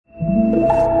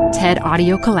TED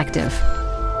Audio Collective.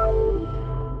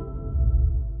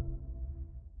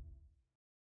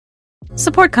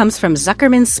 Support comes from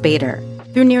Zuckerman Spader.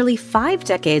 Through nearly 5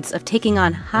 decades of taking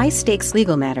on high-stakes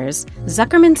legal matters,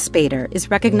 Zuckerman Spader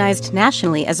is recognized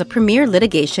nationally as a premier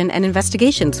litigation and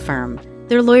investigations firm.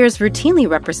 Their lawyers routinely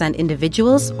represent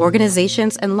individuals,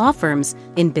 organizations, and law firms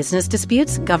in business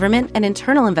disputes, government and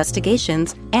internal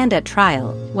investigations, and at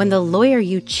trial, when the lawyer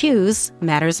you choose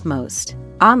matters most.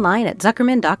 Online at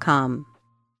Zuckerman.com.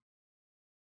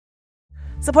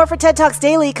 Support for TED Talks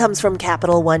Daily comes from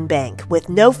Capital One Bank. With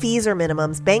no fees or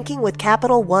minimums, banking with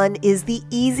Capital One is the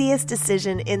easiest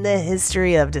decision in the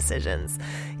history of decisions.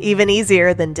 Even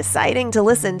easier than deciding to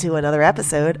listen to another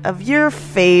episode of your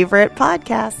favorite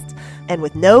podcast. And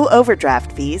with no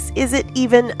overdraft fees, is it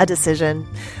even a decision?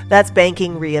 That's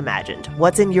banking reimagined.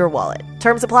 What's in your wallet?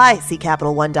 Terms apply. See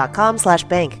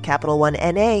CapitalOne.com/bank. Capital One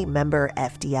N.A. member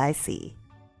FDIC.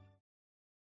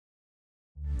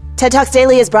 TED Talks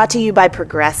Daily is brought to you by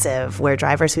Progressive, where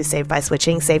drivers who save by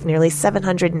switching save nearly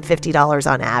 $750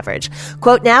 on average.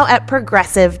 Quote now at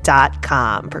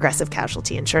Progressive.com. Progressive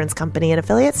Casualty Insurance Company and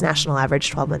affiliates. National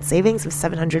average 12-month savings of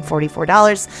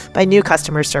 $744 by new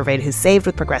customers surveyed who saved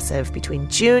with Progressive between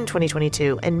June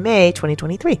 2022 and May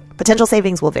 2023. Potential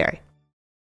savings will vary.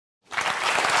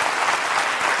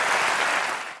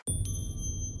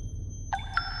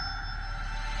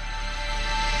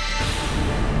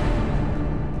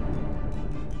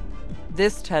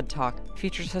 This TED Talk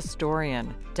features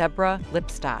historian Deborah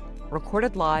Lipstadt,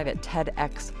 recorded live at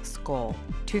TEDx Skull,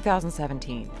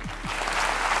 2017.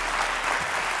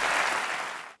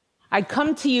 I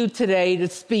come to you today to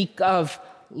speak of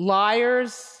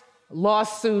liars,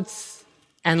 lawsuits,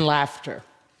 and laughter.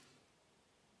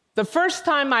 The first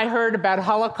time I heard about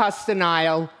Holocaust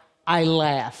denial, I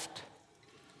laughed.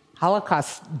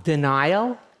 Holocaust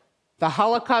denial? The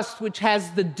Holocaust, which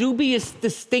has the dubious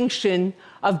distinction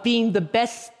of being the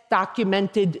best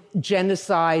documented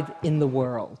genocide in the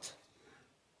world.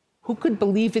 Who could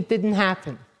believe it didn't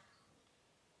happen?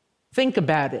 Think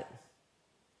about it.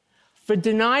 For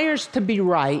deniers to be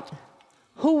right,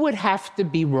 who would have to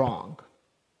be wrong?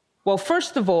 Well,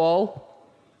 first of all,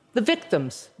 the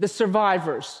victims, the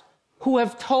survivors, who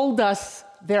have told us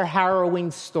their harrowing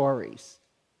stories.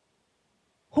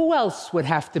 Who else would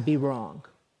have to be wrong?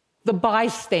 The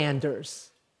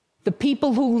bystanders, the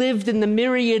people who lived in the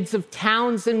myriads of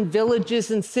towns and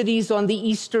villages and cities on the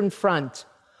Eastern Front,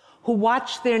 who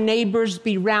watched their neighbors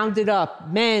be rounded up,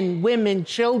 men, women,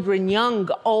 children, young,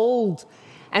 old,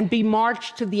 and be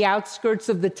marched to the outskirts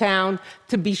of the town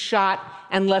to be shot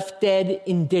and left dead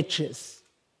in ditches.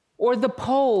 Or the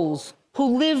Poles,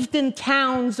 who lived in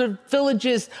towns or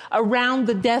villages around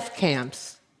the death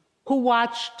camps, who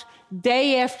watched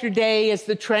day after day as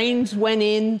the trains went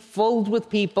in, filled with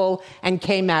people, and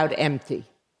came out empty.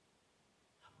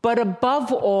 But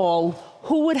above all,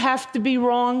 who would have to be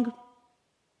wrong?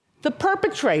 The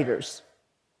perpetrators.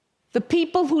 The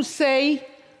people who say,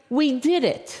 we did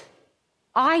it.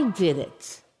 I did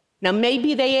it. Now,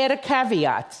 maybe they add a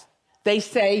caveat. They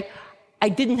say, I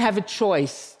didn't have a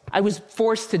choice. I was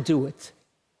forced to do it.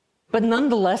 But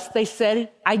nonetheless, they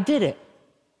said, I did it.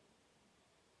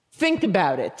 Think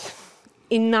about it.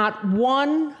 In not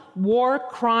one war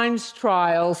crimes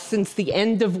trial since the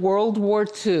end of World War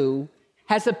II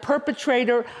has a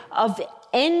perpetrator of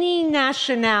any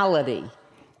nationality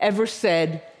ever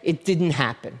said it didn't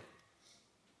happen.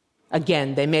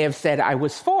 Again, they may have said I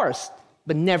was forced,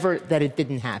 but never that it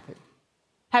didn't happen.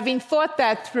 Having thought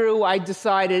that through, I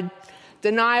decided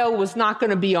denial was not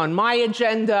going to be on my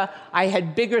agenda. I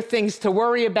had bigger things to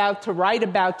worry about, to write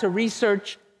about, to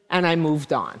research, and I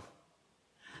moved on.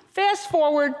 Fast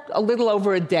forward a little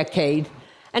over a decade,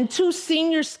 and 2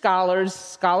 senior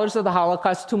scholars of the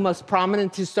Holocaust, 2 most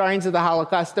prominent historians of the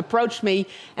Holocaust, approached me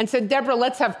and said, Deborah,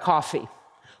 let's have coffee.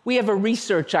 We have a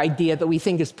research idea that we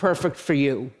think is perfect for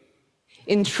you.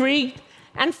 Intrigued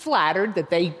and flattered that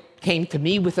they came to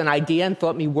me with an idea and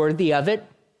thought me worthy of it,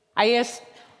 I asked,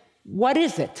 what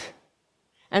is it?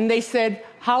 And they said,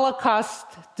 Holocaust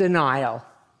denial.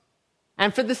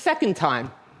 And for the second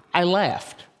time, I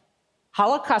laughed.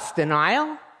 Holocaust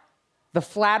denial? The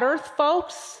flat earth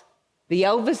folks? The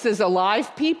Elvis is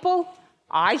alive people?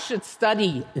 I should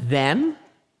study them?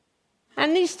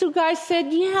 And these 2 guys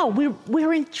said, yeah,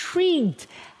 we're intrigued.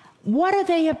 What are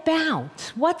they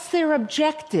about? What's their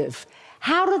objective?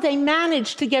 How do they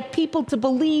manage to get people to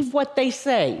believe what they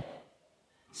say?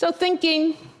 So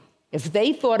thinking, if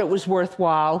they thought it was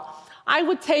worthwhile, I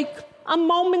would take a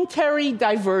momentary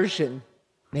diversion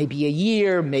maybe a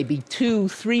year, maybe 2,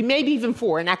 3, maybe even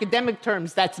 4. In academic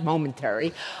terms, that's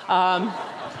momentary.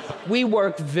 We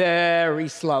work very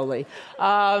slowly.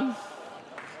 And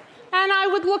I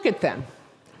would look at them.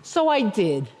 So I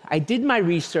did. I did my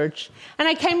research, and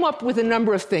I came up with a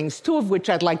number of things, 2 of which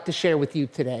I'd like to share with you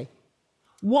today.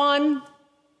 1,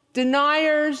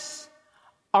 deniers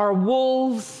are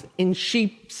wolves in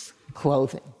sheep's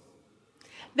clothing.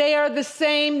 They are the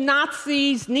same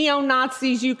Nazis,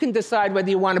 neo-Nazis. You can decide whether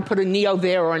you want to put a neo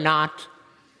there or not.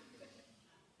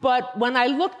 But when I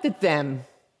looked at them,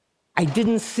 I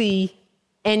didn't see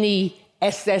any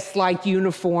SS-like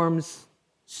uniforms,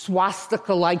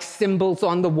 swastika-like symbols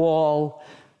on the wall,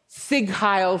 Sieg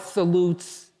Heil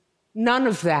salutes, none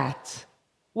of that.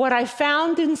 What I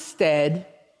found instead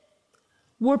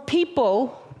were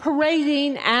people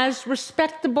parading as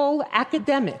respectable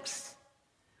academics.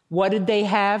 What did they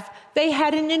have? They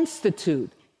had an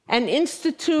institute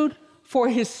for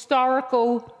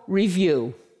historical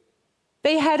review.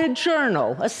 They had a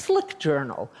journal, a slick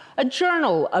journal, a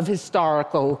journal of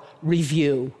historical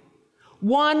review.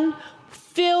 One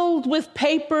filled with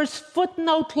papers,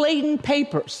 footnote-laden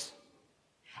papers.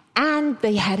 And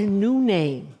they had a new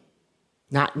name.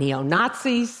 Not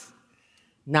neo-Nazis,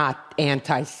 not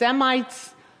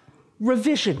anti-Semites,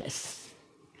 revisionists.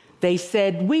 They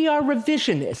said, we are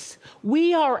revisionists.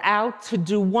 We are out to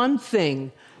do one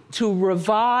thing, to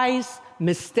revise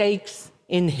mistakes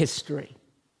in history.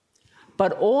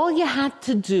 But all you had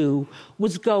to do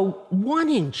was go 1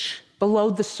 inch below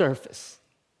the surface.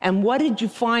 And what did you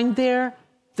find there?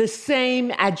 The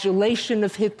same adulation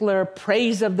of Hitler,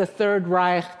 praise of the Third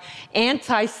Reich,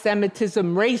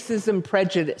 anti-Semitism, racism,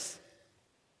 prejudice.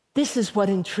 This is what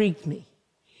intrigued me.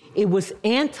 It was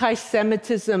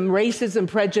anti-Semitism, racism,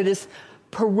 prejudice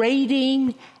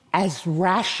parading as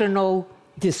rational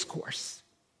discourse.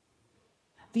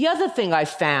 The other thing I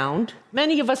found,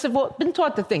 many of us have been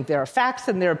taught to think there are facts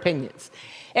and there are opinions.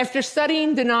 After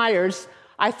studying deniers,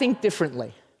 I think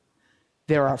differently.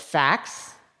 There are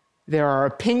facts, there are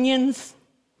opinions,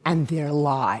 and there are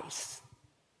lies.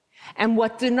 And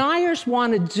what deniers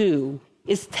want to do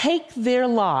is take their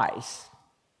lies,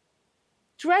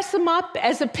 dress them up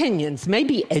as opinions,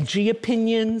 maybe edgy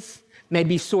opinions,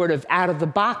 maybe sort of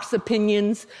out-of-the-box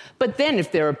opinions, but then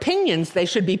if they're opinions, they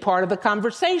should be part of the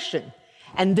conversation.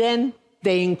 And then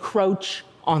they encroach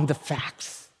on the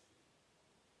facts.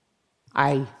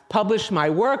 I published my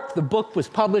work. The book was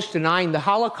published, Denying the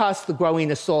Holocaust, The Growing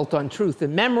Assault on Truth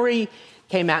and Memory.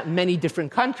 Came out in many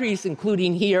different countries,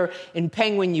 including here in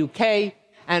Penguin, UK.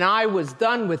 And I was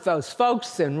done with those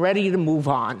folks and ready to move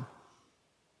on.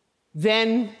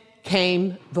 Then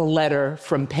came the letter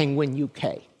from Penguin,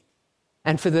 UK.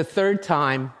 And for the 3rd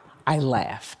time, I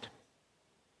laughed.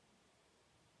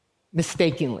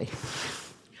 Mistakenly.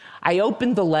 I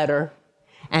opened the letter,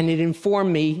 and it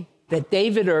informed me that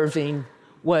David Irving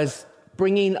was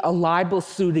bringing a libel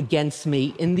suit against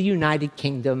me in the United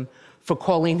Kingdom for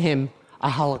calling him a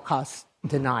Holocaust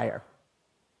denier.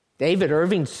 David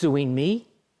Irving suing me?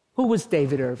 Who was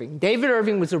David Irving? David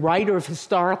Irving was a writer of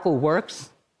historical works,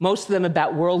 most of them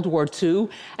about World War II,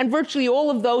 and virtually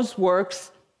all of those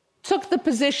works took the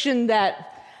position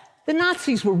that the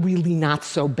Nazis were really not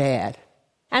so bad,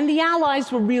 and the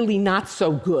Allies were really not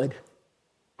so good.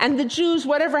 And the Jews,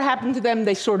 whatever happened to them,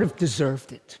 they sort of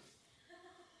deserved it.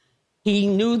 He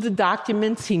knew the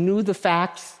documents, he knew the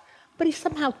facts, but he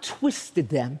somehow twisted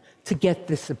them to get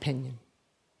this opinion.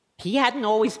 He hadn't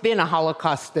always been a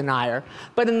Holocaust denier,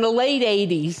 but in the late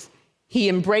 80s, he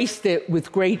embraced it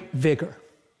with great vigor.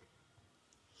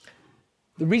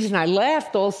 The reason I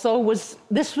laughed also was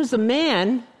this was a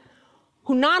man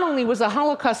who not only was a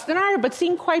Holocaust denier, but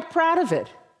seemed quite proud of it.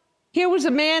 Here was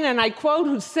a man, and I quote,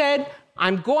 who said,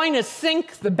 "I'm going to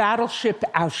sink the battleship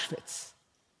Auschwitz."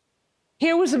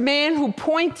 Here was a man who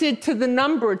pointed to the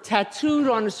number tattooed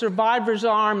on a survivor's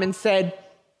arm and said,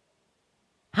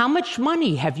 "How much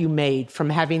money have you made from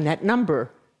having that number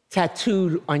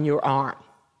tattooed on your arm?"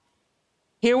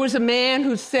 Here was a man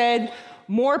who said,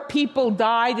 "More people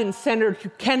died in Senator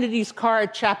Kennedy's car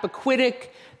at Chappaquiddick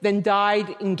than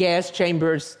died in gas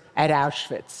chambers at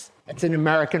Auschwitz." That's an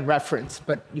American reference,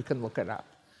 but you can look it up.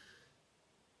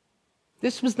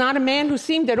 This was not a man who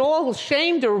seemed at all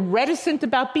ashamed or reticent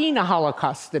about being a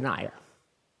Holocaust denier.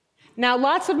 Now,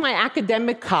 lots of my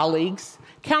academic colleagues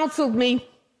counseled me,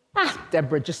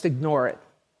 Deborah, just ignore it.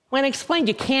 When I explained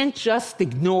you can't just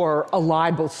ignore a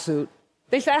libel suit,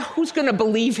 they said, who's going to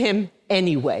believe him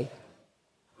anyway?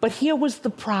 But here was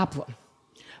the problem.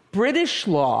 British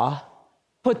law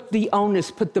put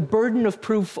the burden of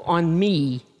proof on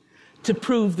me to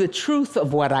prove the truth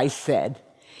of what I said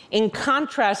in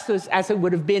contrast to, as it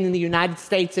would have been in the United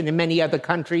States and in many other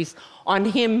countries, on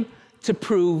him to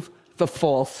prove the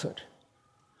falsehood.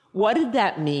 What did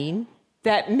that mean?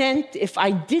 That meant if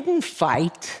I didn't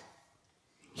fight,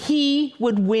 he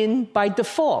would win by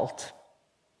default.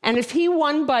 And if he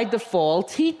won by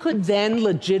default, he could then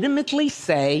legitimately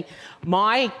say,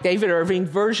 my, David Irving,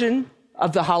 version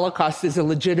of the Holocaust is a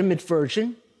legitimate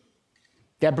version.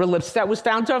 Deborah Lipstadt was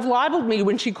found to have libeled me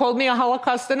when she called me a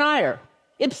Holocaust denier.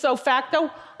 Ipso facto,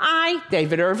 I,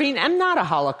 David Irving, am not a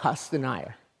Holocaust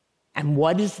denier. And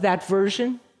what is that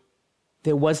version?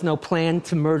 There was no plan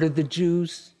to murder the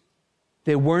Jews.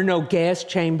 There were no gas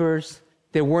chambers.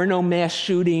 There were no mass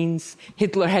shootings.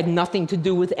 Hitler had nothing to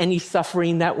do with any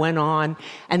suffering that went on.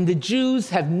 And the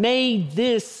Jews have made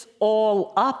this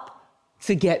all up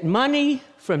to get money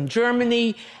from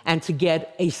Germany and to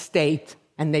get a state.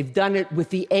 And they've done it with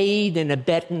the aid and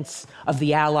abetance of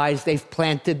the Allies. They've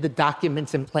planted the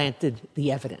documents and planted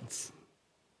the evidence.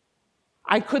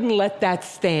 I couldn't let that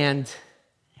stand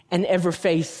and ever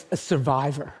face a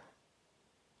survivor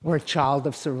or a child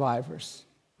of survivors.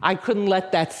 I couldn't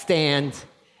let that stand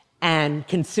and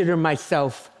consider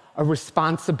myself a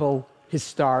responsible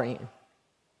historian.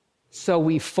 So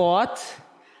we fought,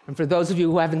 and for those of you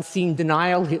who haven't seen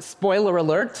Denial, spoiler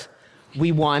alert,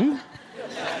 we won.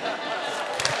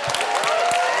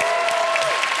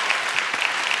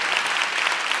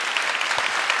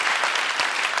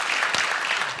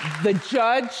 The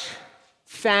judge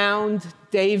found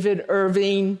David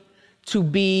Irving to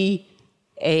be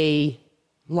a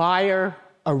liar,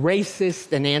 a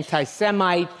racist, an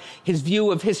anti-Semite. His view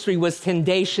of history was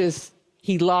tendacious.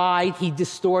 He lied, he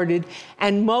distorted,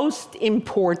 and most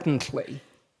importantly,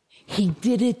 he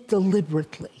did it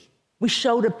deliberately. We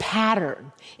showed a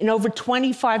pattern in over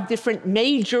 25 different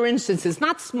major instances,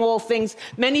 not small things.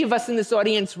 Many of us in this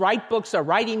audience write books, are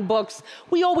writing books.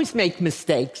 We always make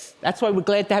mistakes. That's why we're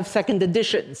glad to have second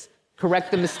editions,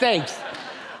 correct the mistakes.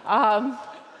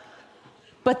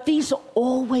 But these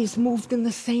always moved in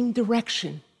the same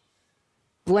direction.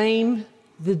 Blame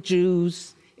the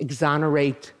Jews,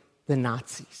 exonerate the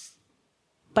Nazis.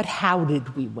 But how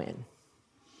did we win?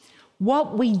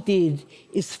 What we did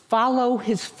is follow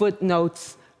his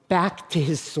footnotes back to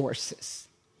his sources.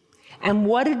 And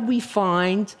what did we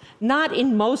find? Not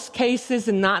in most cases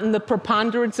and not in the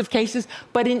preponderance of cases,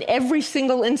 but in every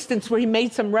single instance where he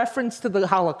made some reference to the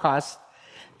Holocaust,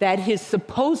 that his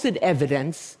supposed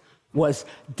evidence was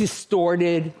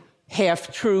distorted,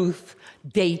 half-truth,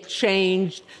 date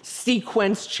changed,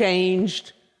 sequence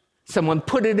changed, someone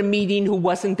put at a meeting who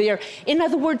wasn't there. In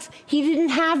other words, he didn't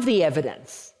have the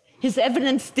evidence. His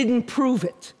evidence didn't prove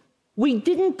it. We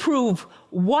didn't prove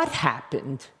what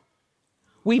happened.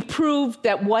 We proved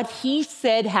that what he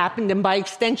said happened, and by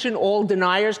extension, all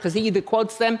deniers, because he either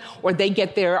quotes them or they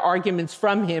get their arguments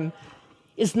from him,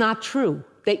 is not true.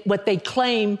 What they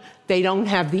claim, they don't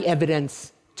have the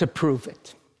evidence to prove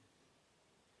it.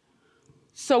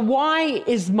 So why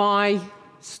is my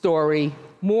story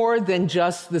more than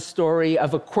just the story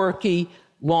of a quirky,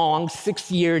 long,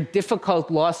 6-year,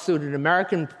 difficult lawsuit, an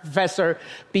American professor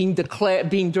being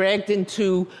dragged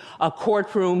into a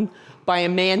courtroom by a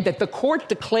man that the court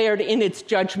declared in its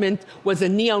judgment was a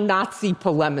neo-Nazi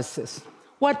polemicist?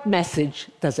 What message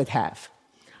does it have?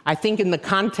 I think in the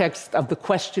context of the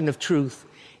question of truth,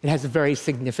 it has a very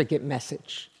significant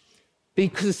message.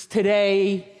 Because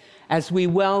today, as we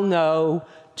well know,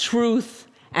 truth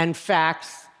and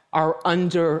facts are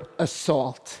under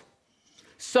assault.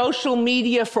 Social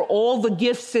media, for all the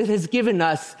gifts it has given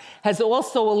us, has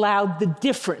also allowed the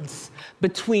difference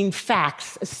between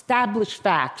facts, established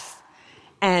facts,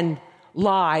 and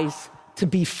lies to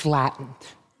be flattened.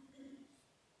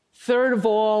 Third of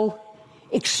all,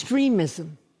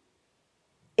 extremism.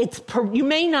 You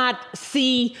may not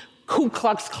see Ku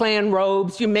Klux Klan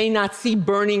robes, you may not see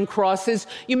burning crosses,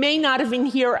 you may not even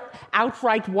hear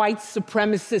outright white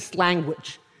supremacist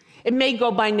language. It may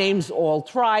go by names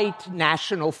alt-right,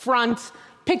 National Front,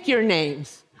 pick your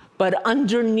names. But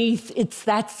underneath, it's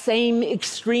that same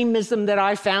extremism that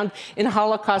I found in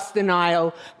Holocaust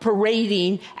denial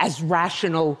parading as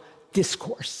rational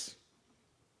discourse.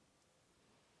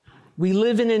 We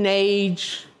live in an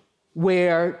age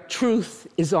where truth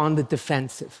is on the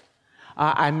defensive.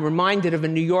 I'm reminded of a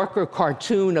New Yorker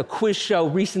cartoon, a quiz show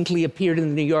recently appeared in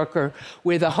the New Yorker,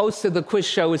 where the host of the quiz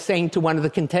show was saying to one of the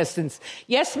contestants,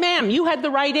 "Yes, ma'am, you had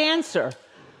the right answer,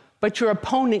 but your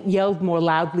opponent yelled more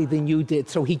loudly than you did,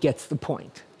 so he gets the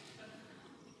point."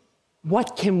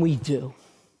 What can we do?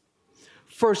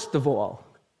 First of all,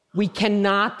 we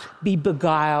cannot be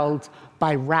beguiled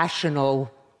by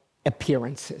rational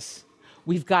appearances.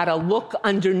 We've got to look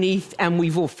underneath, and we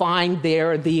will find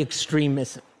there the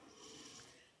extremism.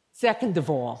 Second of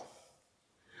all,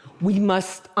 we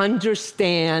must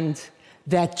understand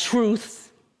that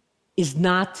truth is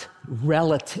not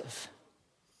relative.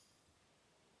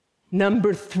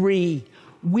 Number 3,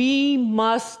 we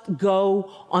must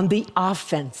go on the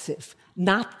offensive,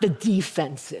 not the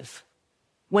defensive.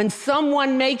 When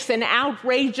someone makes an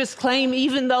outrageous claim,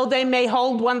 even though they may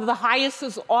hold one of the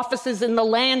highest offices in the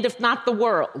land, if not the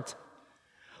world,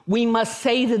 we must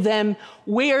say to them,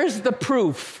 where's the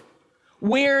proof?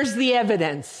 Where's the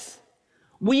evidence?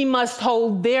 We must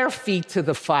hold their feet to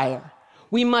the fire.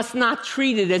 We must not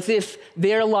treat it as if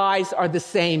their lies are the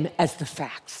same as the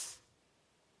facts.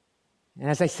 And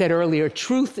as I said earlier,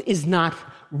 truth is not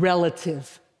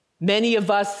relative. Many of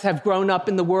us have grown up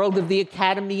in the world of the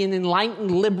academy and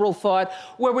enlightened liberal thought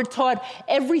where we're taught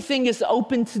everything is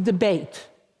open to debate.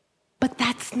 But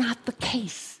that's not the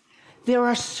case. There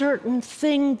are certain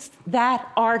things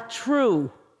that are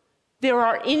true. There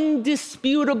are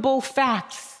indisputable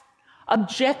facts,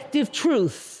 objective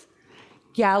truths.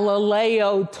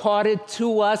 Galileo taught it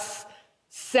to us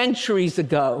centuries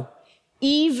ago,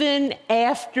 even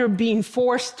after being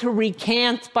forced to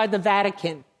recant by the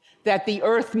Vatican that the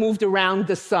earth moved around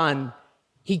the sun.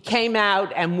 He came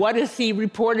out, and what is he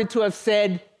reported to have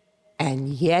said? And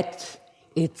yet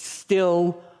it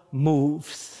still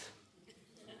moves.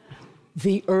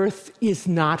 The earth is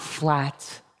not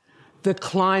flat. The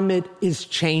climate is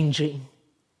changing.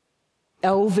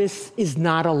 Elvis is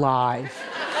not alive.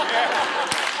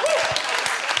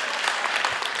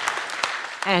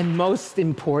 And most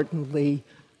importantly,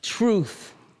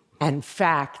 truth and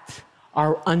fact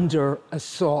are under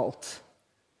assault.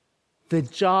 The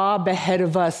job ahead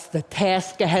of us, the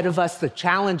task ahead of us, the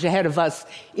challenge ahead of us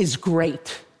is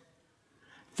great.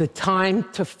 The time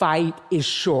to fight is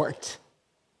short.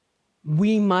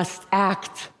 We must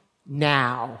act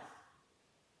now.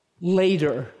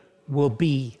 Later will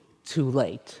be too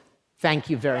late. Thank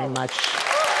you very much.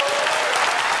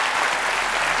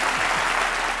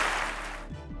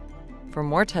 For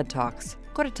more TED Talks,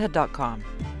 go to TED.com.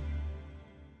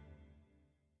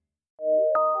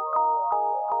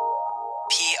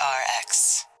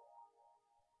 PRX.